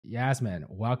Yasmin,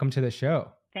 welcome to the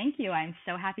show. Thank you. I'm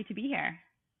so happy to be here.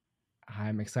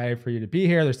 I'm excited for you to be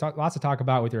here. There's lots to talk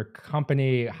about with your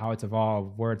company, how it's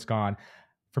evolved, where it's gone.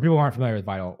 For people who aren't familiar with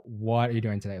Vityl, what are you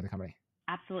doing today with the company?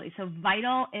 Absolutely. So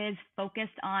Vityl is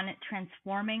focused on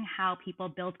transforming how people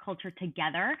build culture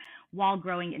together while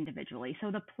growing individually.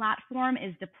 So the platform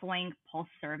is deploying pulse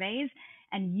surveys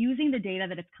and using the data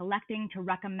that it's collecting to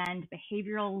recommend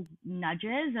behavioral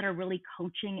nudges that are really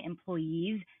coaching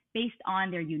employees based on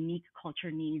their unique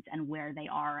culture needs and where they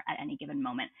are at any given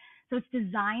moment. So it's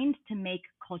designed to make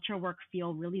culture work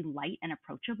feel really light and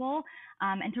approachable,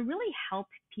 and to really help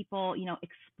people,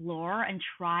 explore and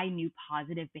try new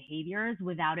positive behaviors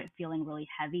without it feeling really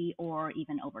heavy or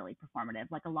even overly performative,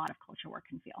 like a lot of culture work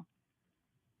can feel.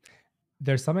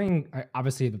 There's something,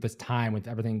 obviously, at this time with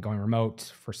everything going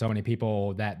remote for so many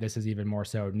people, that this is even more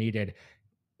so needed.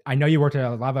 I know you worked at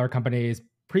a lot of other companies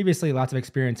previously, lots of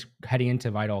experience heading into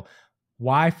Vityl.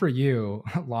 Why for you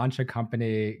launch a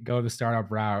company, go the startup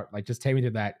route? Like, just take me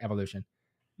through that evolution.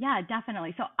 Yeah,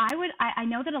 definitely. So I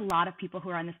know that a lot of people who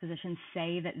are in this position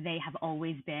say that they have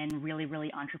always been really, really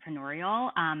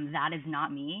entrepreneurial. That is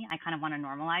not me. I kind of want to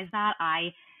normalize that.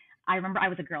 I remember I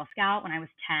was a Girl Scout when I was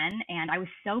 10, and I was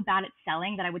so bad at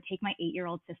selling that I would take my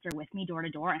 8-year-old sister with me door to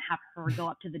door and have her go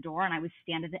up to the door, and I would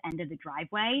stand at the end of the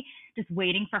driveway just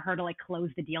waiting for her to close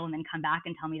the deal and then come back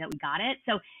and tell me that we got it.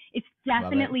 So it's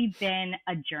definitely been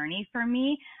a journey for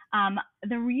me.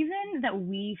 The reason that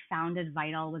we founded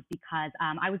Vityl was because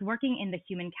I was working in the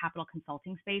human capital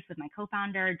consulting space with my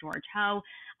co-founder, George Ho,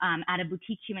 at a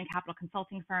boutique human capital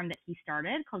consulting firm that he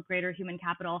started called Greater Human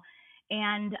Capital.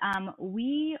 And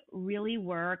we really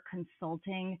were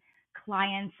consulting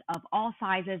clients of all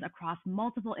sizes across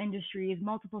multiple industries,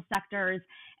 multiple sectors.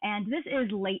 And this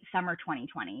is late summer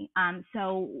 2020.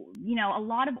 So, a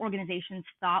lot of organizations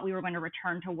thought we were going to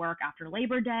return to work after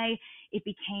Labor Day. It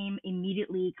became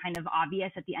immediately kind of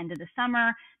obvious at the end of the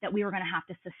summer that we were going to have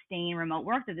to sustain remote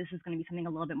work, that this was going to be something a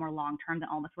little bit more long-term than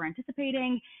all of us were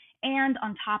anticipating. And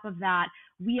on top of that,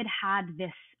 we had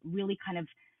this really kind of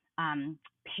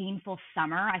painful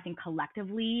summer, I think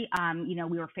collectively. We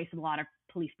were faced with a lot of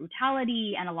police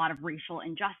brutality and a lot of racial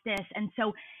injustice. And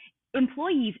so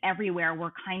employees everywhere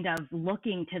were kind of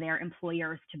looking to their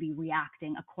employers to be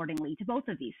reacting accordingly to both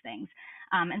of these things.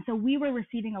 And so we were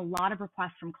receiving a lot of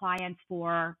requests from clients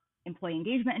for employee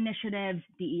engagement initiatives,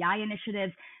 DEI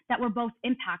initiatives that were both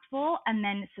impactful and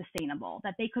then sustainable,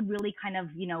 that they could really kind of,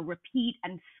 repeat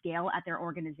and scale at their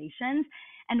organizations.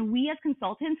 And we as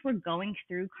consultants were going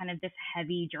through kind of this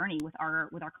heavy journey with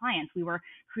our clients. We were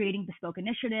creating bespoke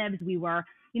initiatives. We were,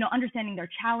 understanding their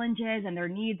challenges and their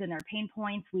needs and their pain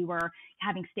points. We were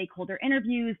having stakeholder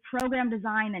interviews, program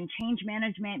design, and change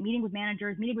management, meeting with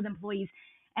managers, meeting with employees.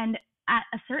 And at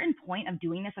a certain point of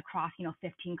doing this across,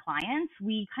 15 clients,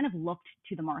 we kind of looked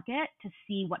to the market to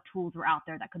see what tools were out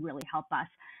there that could really help us.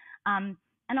 And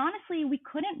honestly, we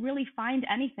couldn't really find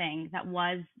anything that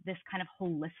was this kind of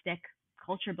holistic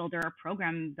culture builder or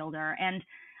program builder. And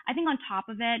I think on top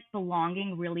of it,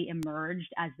 belonging really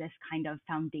emerged as this kind of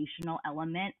foundational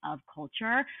element of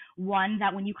culture. One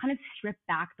that when you kind of strip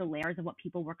back the layers of what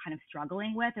people were kind of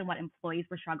struggling with and what employees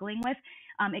were struggling with,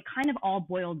 it kind of all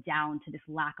boiled down to this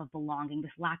lack of belonging,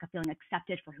 this lack of feeling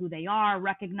accepted for who they are,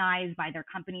 recognized by their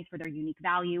companies for their unique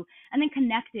value, and then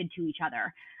connected to each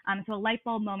other. So a light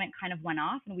bulb moment kind of went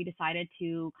off, and we decided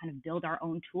to kind of build our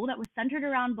own tool that was centered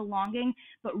around belonging,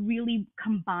 but really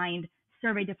combined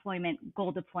survey deployment,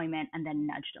 goal deployment, and then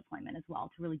nudge deployment as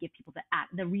well, to really give people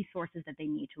the resources that they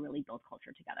need to really build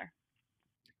culture together.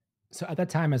 So at that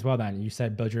time as well, then you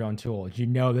said build your own tool. Did you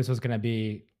know this was going to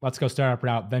be, let's go startup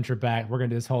route, venture back, we're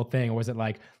going to do this whole thing? Or was it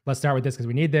like, let's start with this because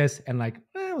we need this, and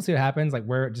we'll see what happens? Like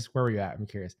where were you at? I'm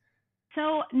curious.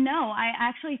 So no, I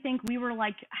actually think we were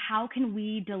like, how can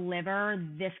we deliver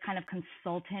this kind of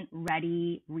consultant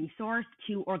ready resource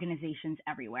to organizations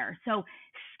everywhere? So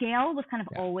scale was kind of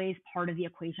always part of the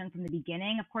equation from the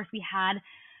beginning. Of course, we had,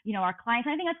 our clients.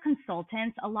 I think as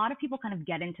consultants, a lot of people kind of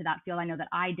get into that field. I know that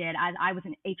I did, as I was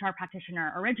an HR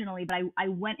practitioner originally, but I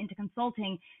went into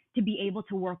consulting to be able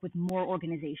to work with more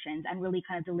organizations and really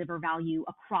kind of deliver value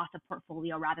across a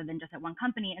portfolio rather than just at one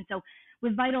company. And so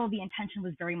with Vityl, the intention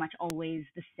was very much always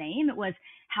the same. It was,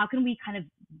 how can we kind of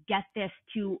get this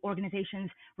to organizations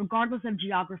regardless of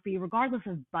geography, regardless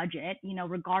of budget,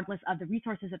 regardless of the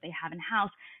resources that they have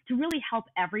in-house, to really help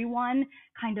everyone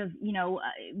kind of,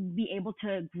 be able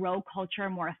to grow culture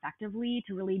more effectively,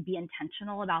 to really be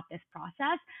intentional about this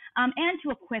process, and to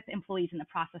equip employees in the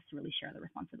process to really share the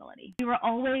responsibility. We were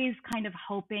always always kind of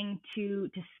hoping to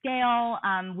scale.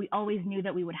 We always knew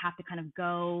that we would have to kind of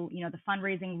go, the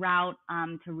fundraising route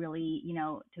to really,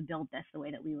 to build this the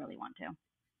way that we really want to.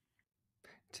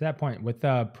 To that point, with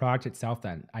the product itself,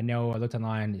 then I know I looked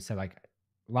online. You said like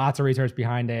lots of research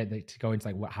behind it like, to go into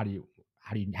like how do you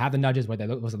have the nudges? What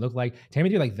does it look like? Take me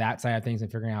through like that side of things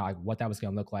and figuring out like what that was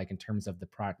going to look like in terms of the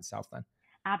product itself. Then.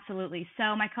 Absolutely.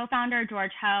 So my co-founder,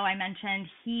 George Ho, I mentioned,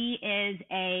 he is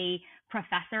a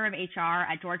professor of HR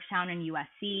at Georgetown and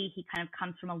USC. He kind of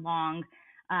comes from a long,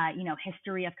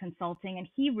 history of consulting, and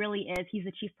he's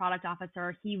the chief product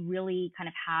officer. He really kind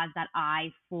of has that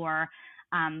eye for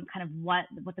kind of what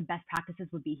the best practices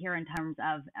would be here in terms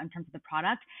of the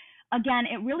product. Again,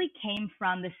 it really came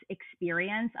from this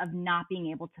experience of not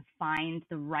being able to find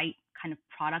the right kind of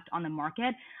product on the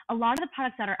market. A lot of the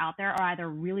products that are out there are either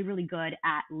really, really good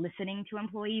at listening to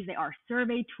employees. They are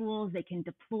survey tools. They can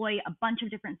deploy a bunch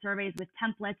of different surveys with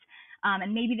templates,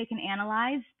 and maybe they can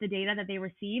analyze the data that they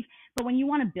receive. But when you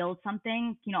want to build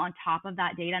something, on top of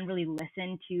that data and really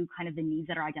listen to kind of the needs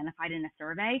that are identified in a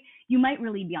survey, you might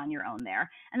really be on your own there.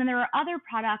 And then there are other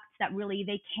products that really,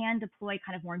 they can deploy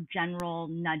kind of more general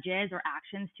nudges or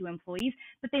actions to employees,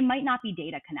 but they might not be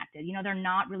data connected. They're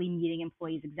not really meeting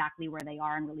employees exactly where they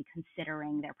are and really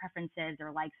considering their preferences,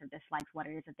 their likes or dislikes, what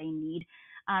it is that they need.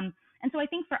 And so I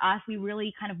think for us, we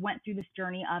really kind of went through this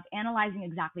journey of analyzing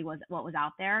exactly what was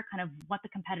out there, kind of what the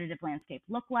competitive landscape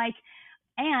looked like.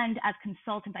 And as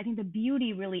consultants, I think the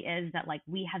beauty really is that like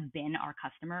we have been our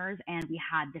customers and we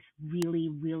had this really,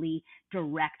 really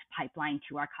direct pipeline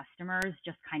to our customers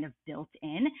just kind of built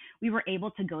in. We were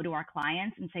able to go to our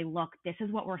clients and say, look, this is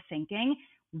what we're thinking.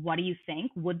 What do you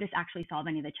think? Would this actually solve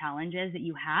any of the challenges that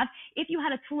you have? If you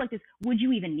had a tool like this, would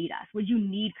you even need us? Would you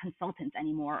need consultants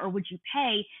anymore? Or would you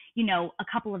pay, a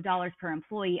couple of dollars per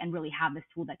employee and really have this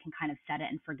tool that can kind of set it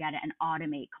and forget it and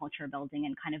automate culture building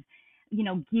and kind of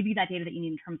give you that data that you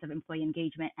need in terms of employee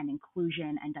engagement and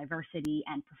inclusion and diversity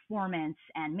and performance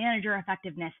and manager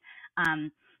effectiveness,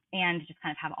 and just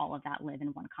kind of have all of that live in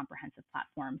one comprehensive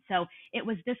platform. So it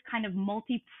was this kind of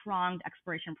multi-pronged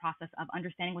exploration process of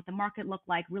understanding what the market looked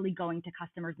like, really going to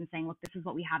customers and saying, look, this is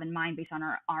what we have in mind based on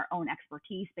our own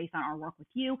expertise, based on our work with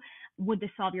you. Would this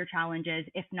solve your challenges?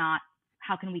 If not,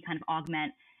 how can we kind of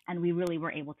augment? And we really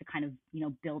were able to kind of,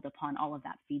 build upon all of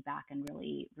that feedback and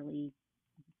really, really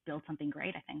build something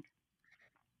great, I think.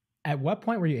 At what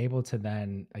point were you able to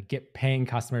then get paying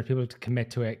customers, people to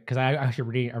commit to it? Because I'm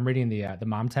reading the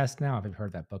Mom Test now. If you've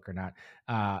heard that book or not.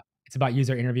 It's about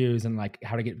user interviews and like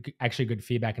how to get actually good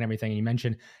feedback and everything. And you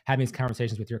mentioned having these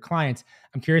conversations with your clients.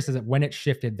 I'm curious as when it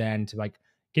shifted then to like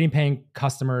getting paying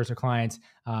customers or clients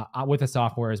with the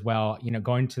software as well.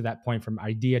 Going to that point from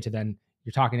idea to then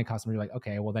you're talking to customers. You're like,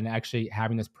 okay, well then actually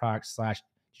having this product /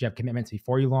 did you have commitments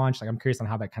before you launched? Like, I'm curious on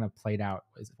how that kind of played out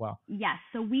as well. Yes.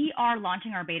 So we are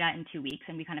launching our beta in 2 weeks,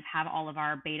 and we kind of have all of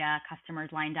our beta customers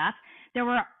lined up. There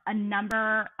were a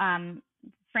number,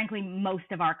 frankly, most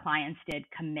of our clients did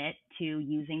commit to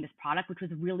using this product, which was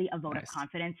really a vote of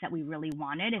confidence that we really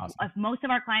wanted. Awesome. If most of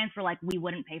our clients were like, we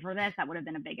wouldn't pay for this, that would have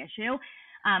been a big issue.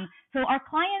 So our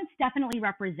clients definitely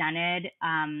represented,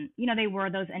 they were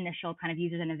those initial kind of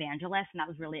users and evangelists, and that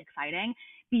was really exciting.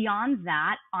 Beyond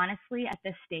that, honestly, at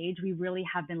this stage, we really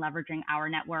have been leveraging our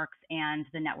networks and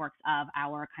the networks of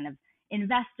our kind of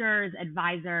investors,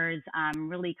 advisors,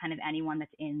 really kind of anyone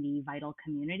that's in the Vityl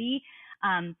community.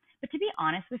 But to be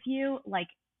honest with you, like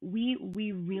we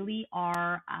really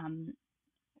are,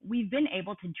 we've been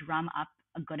able to drum up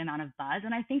a good amount of buzz.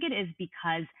 And I think it is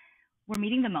because we're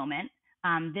meeting the moment.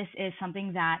 This is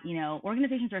something that,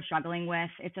 organizations are struggling with.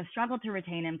 It's a struggle to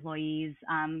retain employees.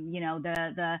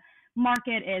 The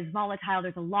market is volatile.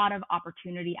 There's a lot of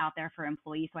opportunity out there for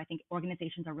employees. So I think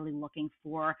organizations are really looking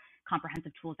for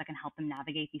comprehensive tools that can help them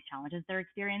navigate these challenges they're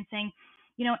experiencing,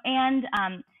 and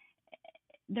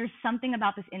there's something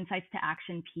about this insights to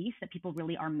action piece that people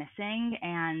really are missing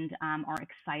and are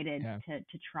excited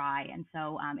to try. And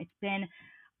so it's been,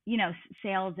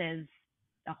 sales is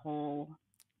a whole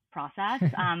process,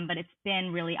 but it's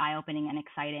been really eye-opening and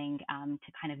exciting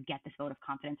to kind of get this vote of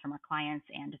confidence from our clients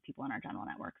and just people in our general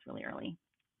networks really early.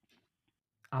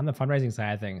 On the fundraising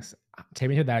side of things, take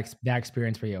me through that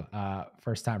experience for you,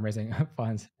 first time raising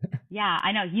funds. Yeah,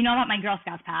 I know. You know about my Girl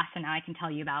Scouts past, and now I can tell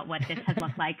you about what this has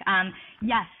looked like.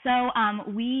 Yes, so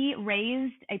we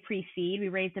raised a pre-seed. We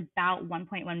raised about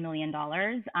 $1.1 million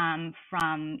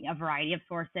from a variety of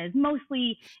sources,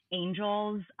 mostly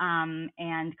angels and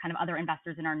kind of other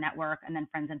investors in our network, and then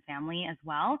friends and family as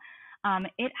well.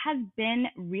 It has been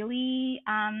really...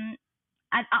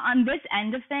 on this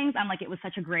end of things, I'm like, it was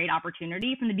such a great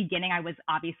opportunity. From the beginning, I was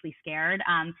obviously scared.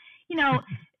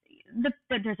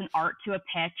 there's an art to a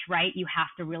pitch, right? You have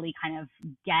to really kind of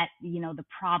get, the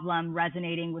problem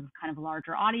resonating with kind of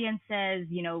larger audiences.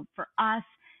 For us,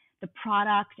 the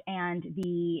product and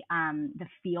the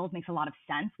field makes a lot of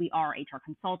sense. We are HR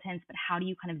consultants, but how do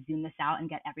you kind of zoom this out and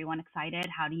get everyone excited?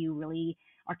 How do you really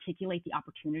articulate the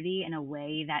opportunity in a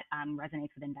way that resonates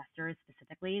with investors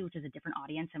specifically, which is a different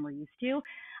audience than we're used to?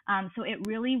 So it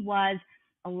really was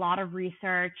a lot of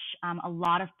research, a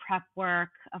lot of prep work.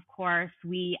 Of course,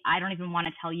 I don't even want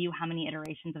to tell you how many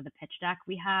iterations of the pitch deck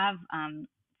we have.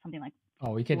 Something like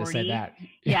Oh, we can't just say that.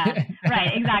 Yeah,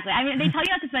 right, exactly. I mean, they tell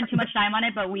you not to spend too much time on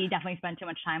it, but we definitely spend too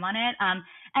much time on it. And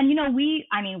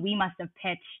we must have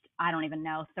pitched, I don't even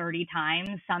know, 30 times,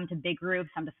 some to big groups,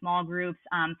 some to small groups.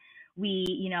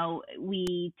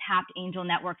 We tapped angel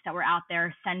networks that were out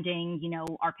there sending,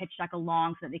 our pitch deck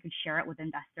along so that they could share it with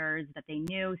investors that they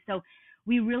knew. So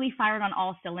we really fired on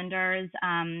all cylinders.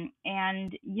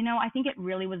 I think it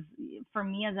really was, for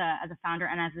me as a founder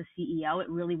and as a CEO, it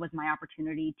really was my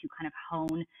opportunity to kind of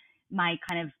hone my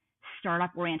kind of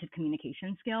startup oriented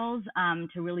communication skills,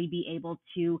 to really be able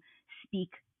to speak,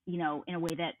 in a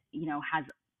way that, has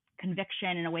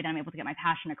conviction, in a way that I'm able to get my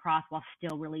passion across while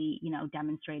still really,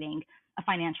 demonstrating a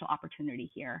financial opportunity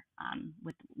here,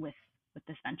 with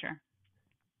this venture.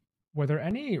 Were there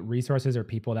any resources or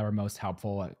people that were most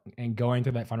helpful in going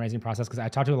through that fundraising process? Because I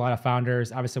talked to a lot of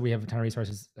founders. Obviously, we have a ton of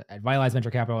resources at Vitalize Venture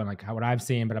Capital and like what I've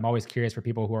seen, but I'm always curious for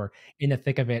people who are in the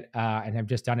thick of it and have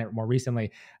just done it more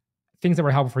recently. Things that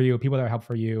were helpful for you, people that were helpful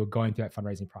for you going through that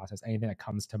fundraising process. Anything that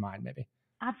comes to mind, maybe?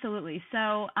 Absolutely.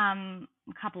 So, a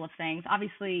couple of things.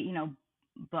 Obviously,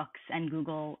 books and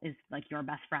Google is like your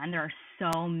best friend. There are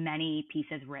so many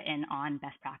pieces written on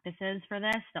best practices for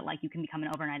this that like you can become an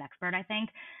overnight expert, I think.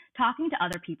 Talking to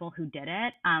other people who did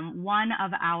it. One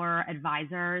of our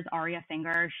advisors, Aria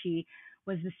Finger, she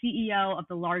was the CEO of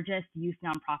the largest youth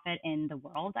nonprofit in the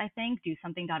world, I think,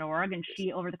 DoSomething.org. And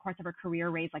she, over the course of her career,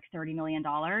 raised like $30 million.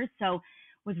 So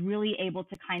was really able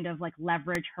to kind of like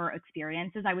leverage her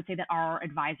experiences. I would say that our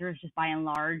advisors, just by and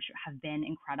large, have been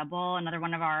incredible. Another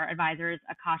one of our advisors,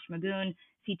 Akash Magoon,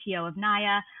 CTO of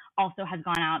Naya, also has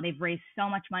gone out. They've raised so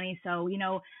much money. So,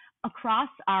 across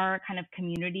our kind of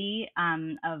community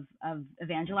of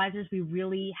evangelizers, we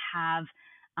really have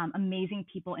amazing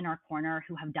people in our corner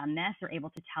who have done this. They're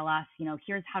able to tell us,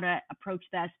 here's how to approach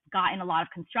this, gotten a lot of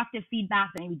constructive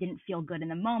feedback that maybe didn't feel good in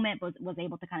the moment, but was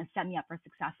able to kind of set me up for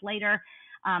success later.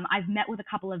 I've met with a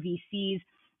couple of VCs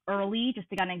early just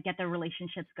to kind of get their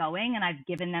relationships going. And I've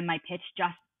given them my pitch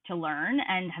just to learn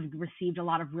and have received a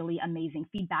lot of really amazing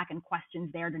feedback and questions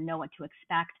there to know what to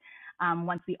expect.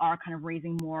 Once we are kind of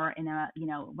raising more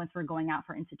once we're going out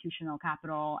for institutional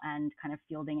capital and kind of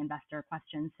fielding investor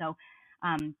questions. So,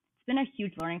 it's been a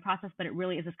huge learning process, but it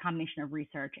really is this combination of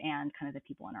research and kind of the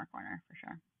people in our corner for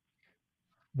sure.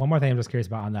 One more thing I'm just curious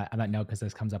about on that note, because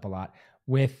this comes up a lot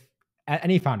with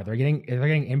any founder. They're getting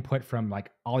input from like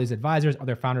all these advisors,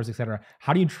 other founders, et cetera.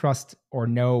 How do you trust or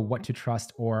know what to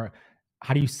trust, or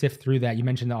how do you sift through that? You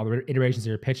mentioned all the iterations of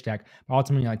your pitch deck, but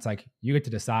ultimately it's like you get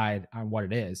to decide on what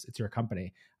it is. It's your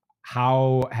company.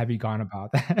 How have you gone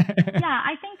about that? Yeah,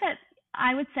 I think that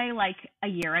I would say like a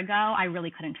year ago, I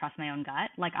really couldn't trust my own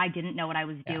gut. Like I didn't know what I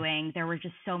was doing. There were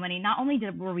just so many, not only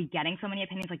were we getting so many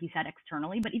opinions, like you said,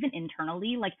 externally, but even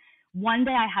internally. Like one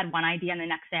day I had one idea and the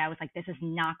next day I was like, this is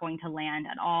not going to land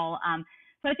at all.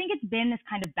 So I think it's been this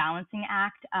kind of balancing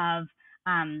act of,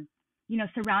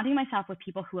 surrounding myself with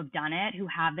people who have done it, who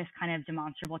have this kind of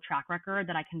demonstrable track record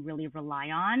that I can really rely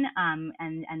on,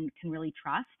 and can really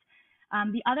trust.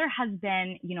 The other has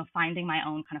been, finding my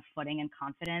own kind of footing and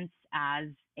confidence as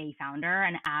a founder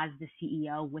and as the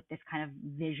CEO with this kind of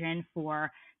vision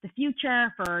for the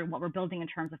future, for what we're building in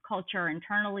terms of culture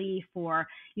internally, for,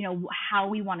 how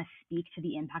we want to speak to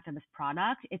the impact of this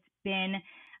product. It's been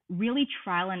really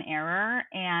trial and error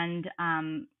and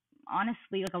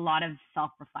honestly, like a lot of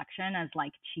self-reflection, as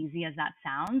like cheesy as that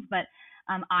sounds, but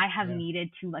I have needed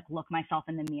to like look myself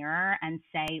in the mirror and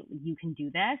say, you can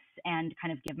do this, and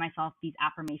kind of give myself these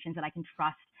affirmations that I can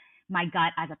trust my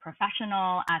gut as a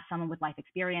professional, as someone with life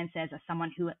experiences, as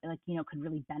someone who could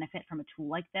really benefit from a tool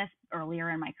like this earlier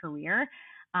in my career,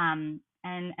 and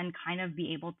kind of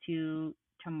be able to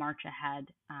march ahead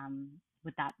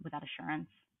with that assurance,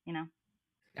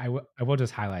 I will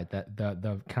just highlight that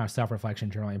the kind of self-reflection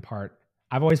journaling part,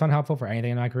 I've always found helpful for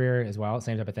anything in my career as well.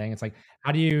 Same type of thing. It's like,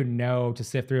 how do you know to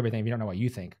sift through everything if you don't know what you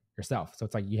think yourself? So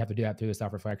it's like you have to do that through the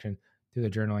self-reflection. through the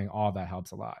journaling, all of that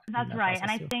helps a lot in That's that right. And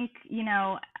process I too. think,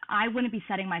 I wouldn't be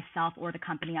setting myself or the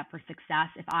company up for success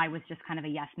if I was just kind of a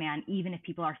yes man, even if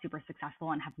people are super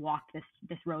successful and have walked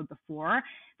this road before.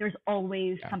 There's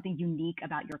always Yeah. something unique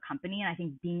about your company. And I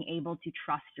think being able to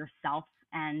trust yourself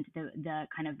and the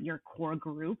kind of your core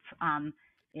group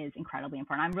is incredibly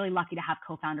important. I'm really lucky to have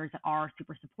co-founders that are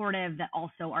super supportive, that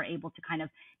also are able to kind of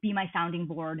be my sounding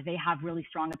board. They have really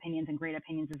strong opinions and great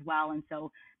opinions as well. And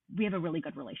so we have a really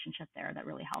good relationship there that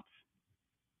really helps.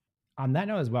 On that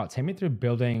note as well, take me through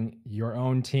building your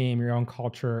own team, your own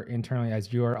culture internally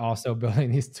as you're also building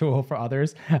these tools for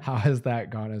others. How has that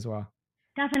gone as well?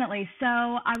 Definitely. So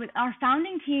our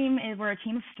founding team is, we're a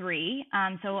team of three.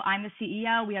 So I'm the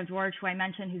CEO. We have George, who I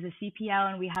mentioned, who's a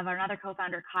CPO, and we have another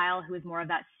co-founder, Kyle, who is more of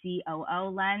that COO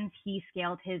lens. He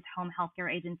scaled his home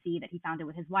healthcare agency that he founded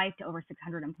with his wife to over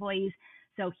 600 employees.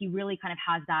 So he really kind of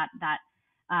has that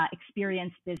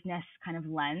experienced business kind of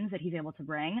lens that he's able to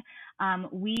bring.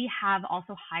 We have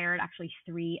also hired actually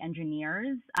 3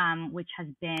 engineers, which has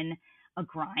been a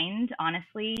grind,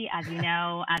 honestly, as you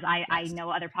know, as I Yes. know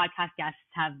other podcast guests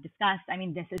have discussed. I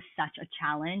mean, this is such a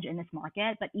challenge in this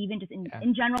market, but even just Yeah.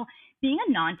 in general, being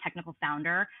a non-technical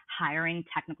founder, hiring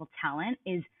technical talent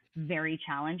is very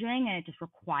challenging, and it just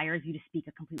requires you to speak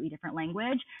a completely different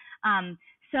language.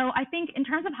 So I think in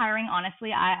terms of hiring,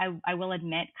 honestly, I will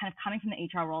admit, kind of coming from the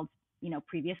HR world,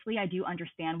 previously, I do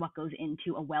understand what goes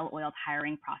into a well-oiled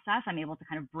hiring process. I'm able to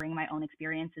kind of bring my own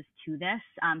experiences to this,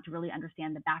 to really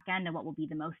understand the back end and what will be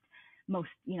the most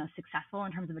successful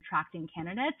in terms of attracting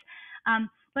candidates.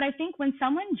 But I think when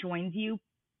someone joins you,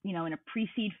 in a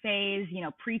pre-seed phase,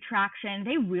 pre-traction,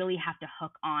 they really have to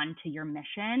hook on to your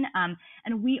mission.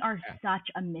 And we are Yeah. such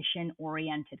a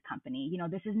mission-oriented company.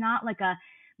 This is not like a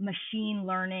machine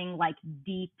learning, like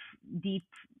deep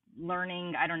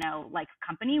learning, I don't know, like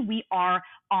company. We are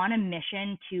on a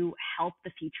mission to help the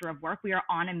future of work. We are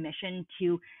on a mission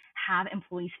to have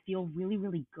employees feel really,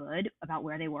 really good about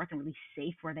where they work and really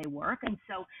safe where they work. And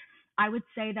so I would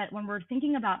say that when we're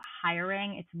thinking about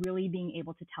hiring, it's really being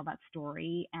able to tell that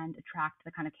story and attract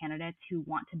the kind of candidates who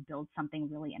want to build something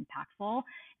really impactful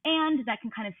and that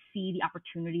can kind of see the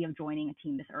opportunity of joining a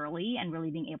team this early and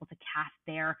really being able to cast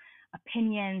their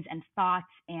opinions and thoughts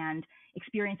and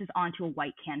experiences onto a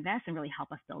white canvas and really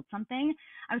help us build something.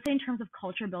 I would say in terms of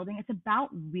culture building, it's about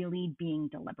really being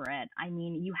deliberate. I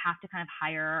mean, you have to kind of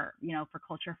hire, for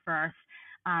culture first,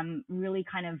 really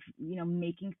kind of,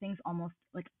 making things almost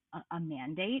like a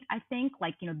mandate. I think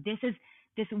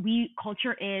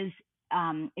culture is,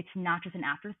 it's not just an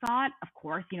afterthought. Of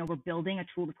course, we're building a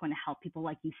tool that's going to help people,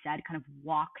 like you said, kind of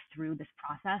walk through this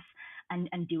process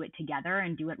and do it together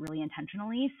and do it really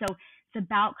intentionally. So it's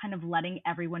about kind of letting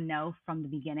everyone know from the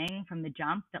beginning, from the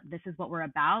jump, that this is what we're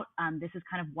about. This is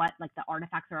kind of what like the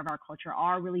artifacts of our culture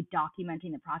are, really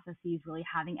documenting the processes, really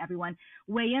having everyone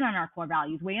weigh in on our core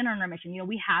values, weigh in on our mission.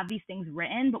 We have these things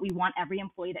written, but we want every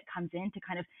employee that comes in to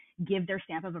kind of give their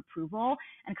stamp of approval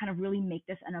and kind of really make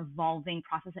this an evolving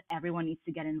process that everyone needs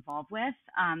to get involved with.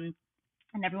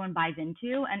 And everyone buys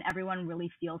into, and everyone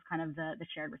really feels kind of the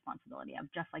shared responsibility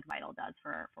of, just like Vityl does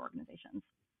for organizations.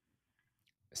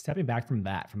 Stepping back from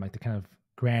that, from like the kind of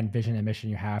grand vision and mission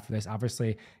you have for this,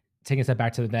 obviously taking a step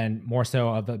back to then more so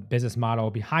of the business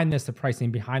model behind this, the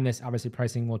pricing behind this. Obviously,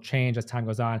 pricing will change as time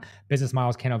goes on. Business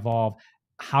models can evolve.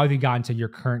 How have you gotten to your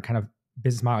current kind of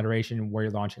business model iteration where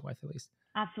you're launching with, at least?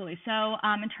 Absolutely. So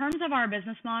in terms of our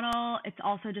business model, it's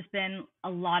also just been a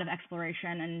lot of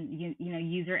exploration and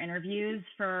user interviews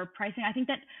for pricing. I think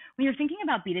that when you're thinking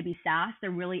about B2B SaaS,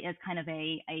 there really is kind of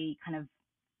a kind of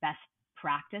best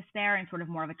practice there and sort of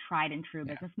more of a tried and true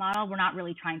Yeah. business model. We're not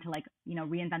really trying to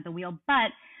reinvent the wheel,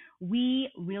 but we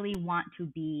really want to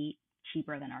be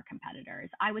cheaper than our competitors.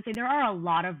 I would say there are a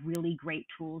lot of really great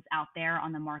tools out there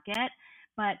on the market,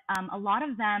 but a lot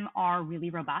of them are really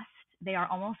robust. They are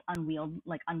almost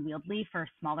unwieldy for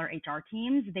smaller HR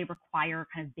teams. They require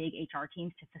kind of big HR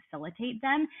teams to facilitate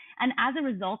them. And as a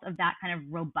result of that kind of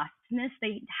robustness,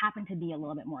 they happen to be a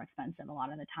little bit more expensive a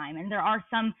lot of the time. And there are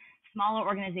some smaller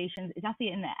organizations,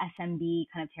 definitely in the SMB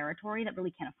kind of territory, that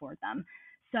really can't afford them.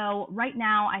 So right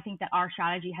now, I think that our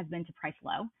strategy has been to price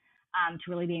low.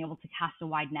 To really being able to cast a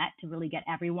wide net, to really get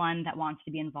everyone that wants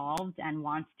to be involved and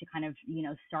wants to kind of,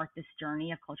 start this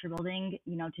journey of culture building,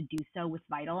 to do so with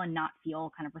Vityl and not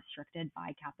feel kind of restricted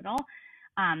by capital.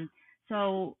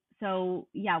 So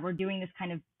yeah, we're doing this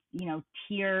kind of,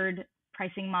 tiered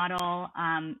pricing model,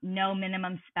 no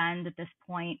minimum spend at this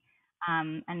point.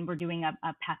 And we're doing a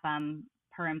PEPM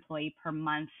per employee per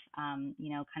month, kind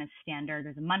of standard.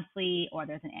 There's a monthly or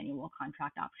there's an annual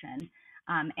contract option.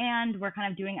 And we're kind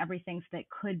of doing everything so that it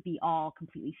could be all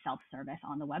completely self-service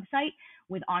on the website,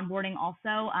 with onboarding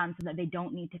also, so that they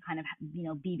don't need to kind of,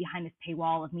 be behind this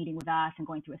paywall of meeting with us and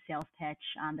going through a sales pitch.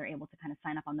 They're able to kind of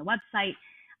sign up on the website.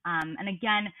 And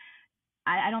again,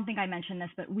 I don't think I mentioned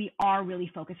this, but we are really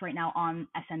focused right now on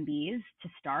SMBs to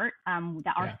start.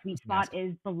 That our sweet spot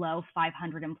is below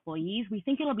 500 employees. We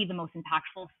think it'll be the most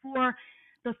impactful for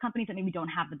those companies that maybe don't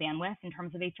have the bandwidth in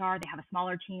terms of HR. They have a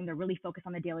smaller team. They're really focused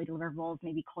on the daily deliverables.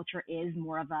 Maybe culture is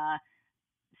more of a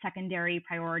secondary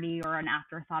priority or an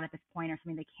afterthought at this point, or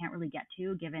something they can't really get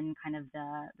to given kind of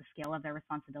the scale of their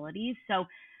responsibilities. So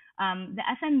the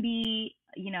SMB,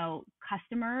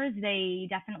 customers, they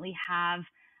definitely have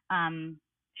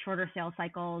shorter sales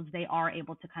cycles. They are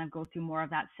able to kind of go through more of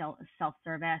that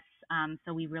self-service.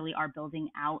 So we really are building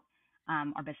out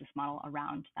our business model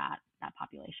around that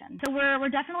population. So we're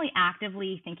definitely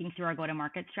actively thinking through our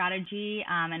go-to-market strategy,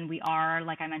 and we are,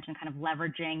 like I mentioned, kind of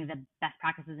leveraging the best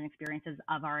practices and experiences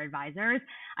of our advisors.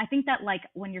 I think that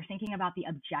when you're thinking about the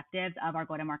objectives of our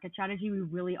go-to-market strategy, we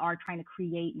really are trying to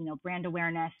create, brand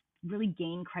awareness, really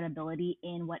gain credibility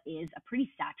in what is a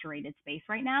pretty saturated space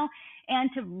right now, and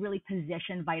to really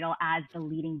position Vityl as the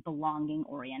leading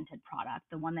belonging-oriented product,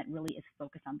 the one that really is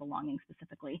focused on belonging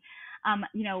specifically.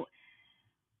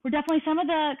 We're definitely, some of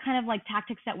the kind of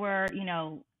tactics that we're,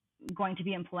 going to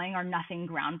be employing are nothing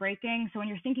groundbreaking. So when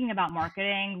you're thinking about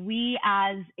marketing, we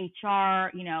as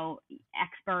HR,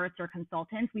 experts or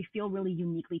consultants, we feel really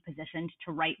uniquely positioned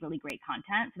to write really great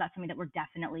content. So that's something that we're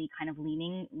definitely kind of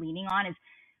leaning on, is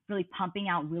really pumping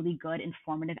out really good,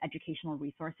 informative, educational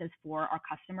resources for our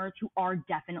customers who are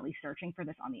definitely searching for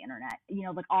this on the internet.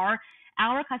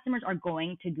 Our customers are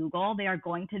going to Google, they are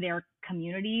going to their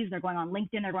communities, they're going on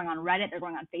LinkedIn, they're going on Reddit, they're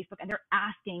going on Facebook, and they're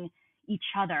asking each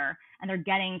other, and they're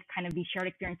getting kind of these shared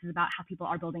experiences about how people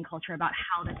are building culture, about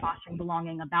how they're fostering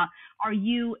belonging, about, are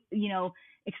you,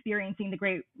 experiencing the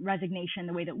great resignation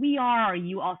the way that we are? Are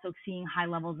you also seeing high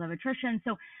levels of attrition?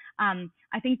 So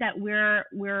I think that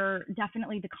we're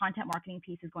definitely, the content marketing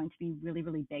piece is going to be really,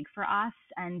 really big for us,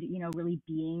 and, really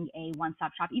being a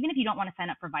one-stop shop. Even if you don't want to sign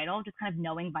up for Vityl, just kind of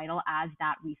knowing Vityl as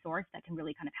that resource that can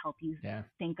really kind of help you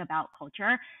think about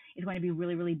culture is going to be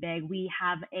really, really big. We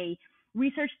have a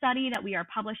research study that we are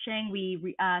publishing.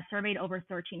 We surveyed over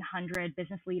 1,300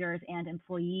 business leaders and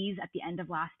employees at the end of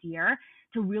last year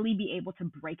to really be able to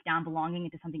break down belonging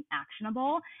into something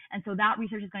actionable. And so that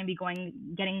research is going to be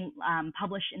getting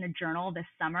published in a journal this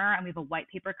summer. And we have a white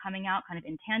paper coming out kind of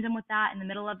in tandem with that in the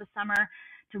middle of the summer,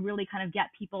 to really kind of get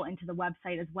people into the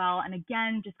website as well. And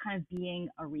again, just kind of being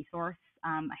a resource,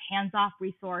 a hands-off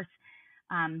resource.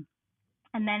 And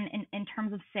then in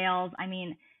terms of sales, I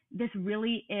mean, this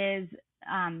really is,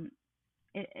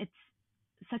 it's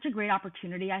such a great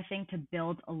opportunity, I think, to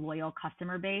build a loyal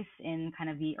customer base in kind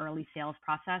of the early sales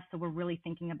process. So we're really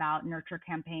thinking about nurture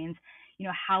campaigns,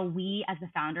 how we as the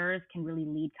founders can really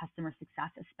lead customer success,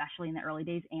 especially in the early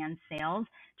days, and sales,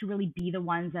 to really be the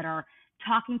ones that are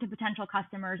talking to potential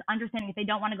customers, understanding if they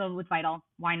don't want to go with Vityl,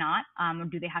 why not? Or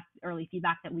do they have early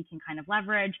feedback that we can kind of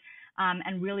leverage,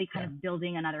 and really kind of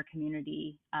building another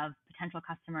community of potential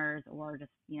customers, or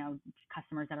just,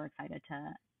 customers that are excited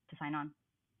to sign on.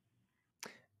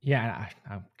 Yeah,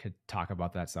 I could talk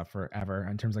about that stuff forever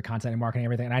in terms of content and marketing and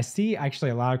everything. And I see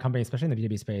actually a lot of companies, especially in the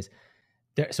B2B space.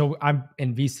 So I'm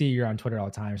in VC, you're on Twitter all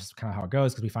the time. It's just kind of how it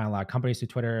goes, because we find a lot of companies through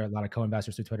Twitter, a lot of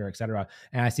co-investors through Twitter, et cetera.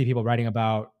 And I see people writing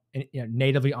about,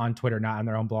 natively on Twitter, not on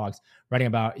their own blogs, writing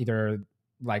about either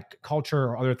culture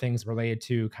or other things related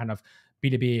to kind of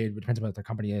B2B. It depends on what their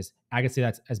company is. I can see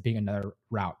that as being another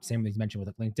route. Same as you mentioned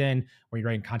with LinkedIn, where you're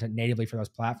writing content natively for those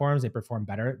platforms. They perform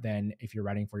better than if you're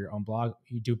writing for your own blog.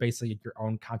 You do basically your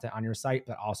own content on your site,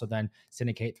 but also then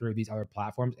syndicate through these other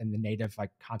platforms and the native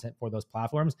content for those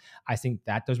platforms. I think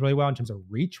that does really well in terms of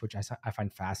reach, which I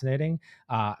find fascinating.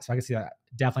 So I can see that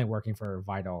definitely working for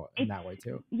Vityl in that way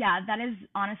too. Yeah, that is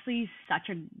honestly such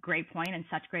a great point and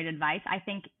such great advice. I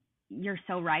think you're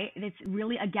so right. It's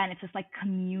really, again, it's this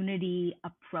community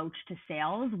approach to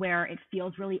sales where it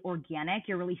feels really organic.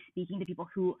 You're really speaking to people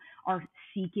who are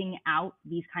seeking out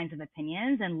these kinds of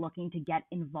opinions and looking to get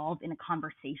involved in a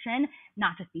conversation,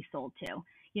 not just be sold to,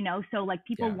 So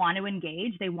people want to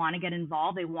engage, they want to get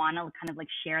involved, they want to kind of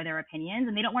share their opinions,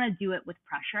 and they don't want to do it with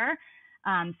pressure.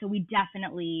 So we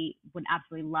definitely would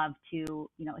absolutely love to,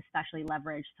 especially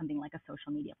leverage something like a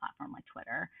social media platform like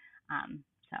Twitter.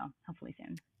 So hopefully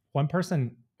soon. One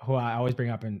person who I always bring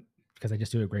up, and because I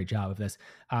just do a great job of this,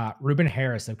 Ruben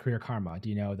Harris of Career Karma. Do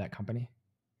you know that company?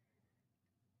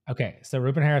 Okay, so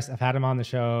Ruben Harris, I've had him on the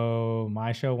show,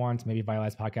 my show once, maybe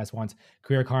Vitalized podcast once.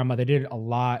 Career Karma, they did a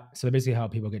lot. So they basically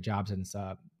help people get jobs in as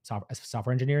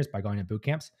software engineers by going to boot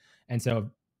camps. And so,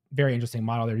 very interesting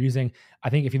model they're using. I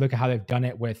think if you look at how they've done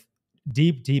it with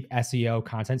deep SEO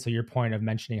content, so your point of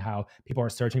mentioning how people are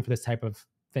searching for this type of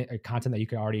content that you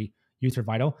could already use for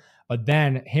Vital, but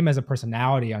then him as a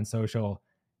personality on social,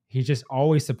 he's just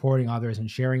always supporting others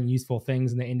and sharing useful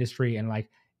things in the industry, and like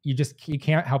you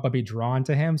can't help but be drawn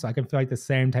to him. So I can feel like the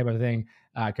same type of thing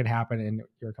could happen in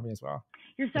your company as well.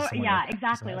 You're so, yeah,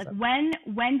 exactly. Like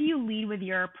when do you lead with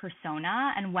your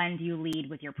persona and when do you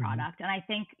lead with your product? And I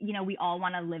think, you know, we all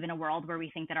want to live in a world where we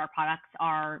think that our products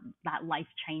are that life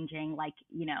changing, like,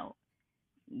 you know,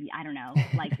 I don't know,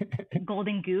 like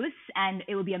golden goose. And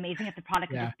it would be amazing if the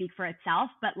product could just speak for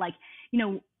itself. But like, you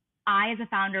know, I as a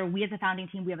founder, we as a founding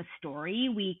team, we have a story.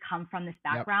 We come from this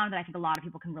background that I think a lot of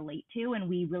people can relate to. And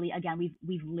we really, again,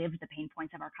 we've lived the pain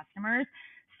points of our customers.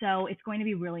 So it's going to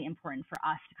be really important for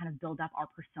us to kind of build up our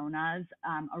personas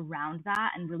around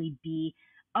that and really be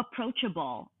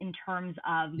approachable in terms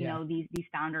of, you know, these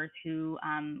founders who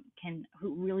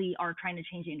really are trying to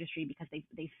change the industry because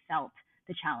they felt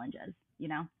the challenges, you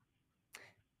know?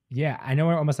 Yeah, I know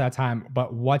we're almost out of time,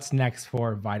 but what's next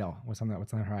for Vityl? What's on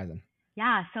the horizon?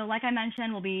 Yeah, so like I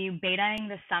mentioned, we'll be betaing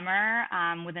this summer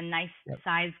with a nice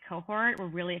size cohort. We're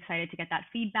really excited to get that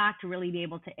feedback, to really be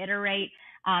able to iterate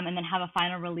and then have a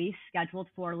final release scheduled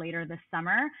for later this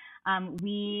summer.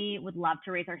 We would love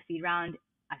to raise our seed round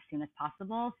as soon as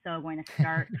possible. So we're going to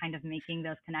start kind of making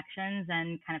those connections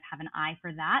and kind of have an eye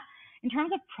for that. In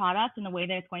terms of product and the way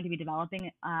that it's going to be developing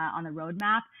on the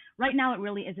roadmap, right now it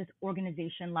really is this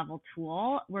organization level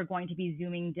tool. We're going to be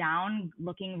zooming down,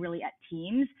 looking really at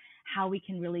teams, how we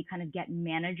can really kind of get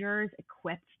managers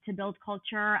equipped to build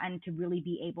culture and to really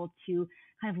be able to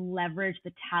kind of leverage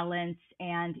the talents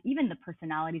and even the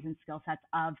personalities and skill sets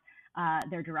of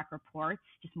their direct reports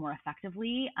just more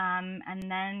effectively. And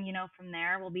then, you know, from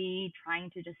there, we'll be trying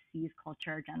to just seize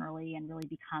culture generally and really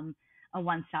become a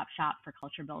one-stop shop for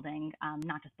culture building,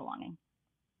 not just belonging.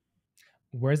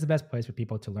 Where's the best place for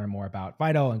people to learn more about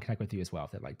Vityl and connect with you as well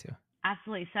if they'd like to?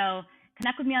 Absolutely. So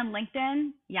connect with me on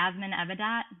LinkedIn, Yassamine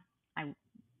Ebadat.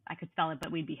 I could spell it,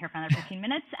 but we'd be here for another 15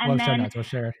 minutes. And then, we'll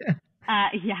share it.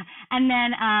 yeah. And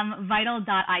then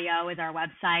vityl.io is our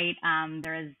website.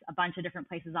 There is a bunch of different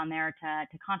places on there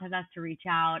to contact us, to reach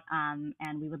out.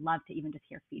 And we would love to even just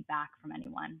hear feedback from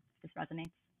anyone if this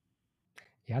resonates.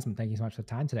 Yasmin, thank you so much for the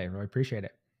time today. I really appreciate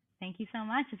it. Thank you so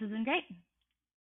much. This has been great.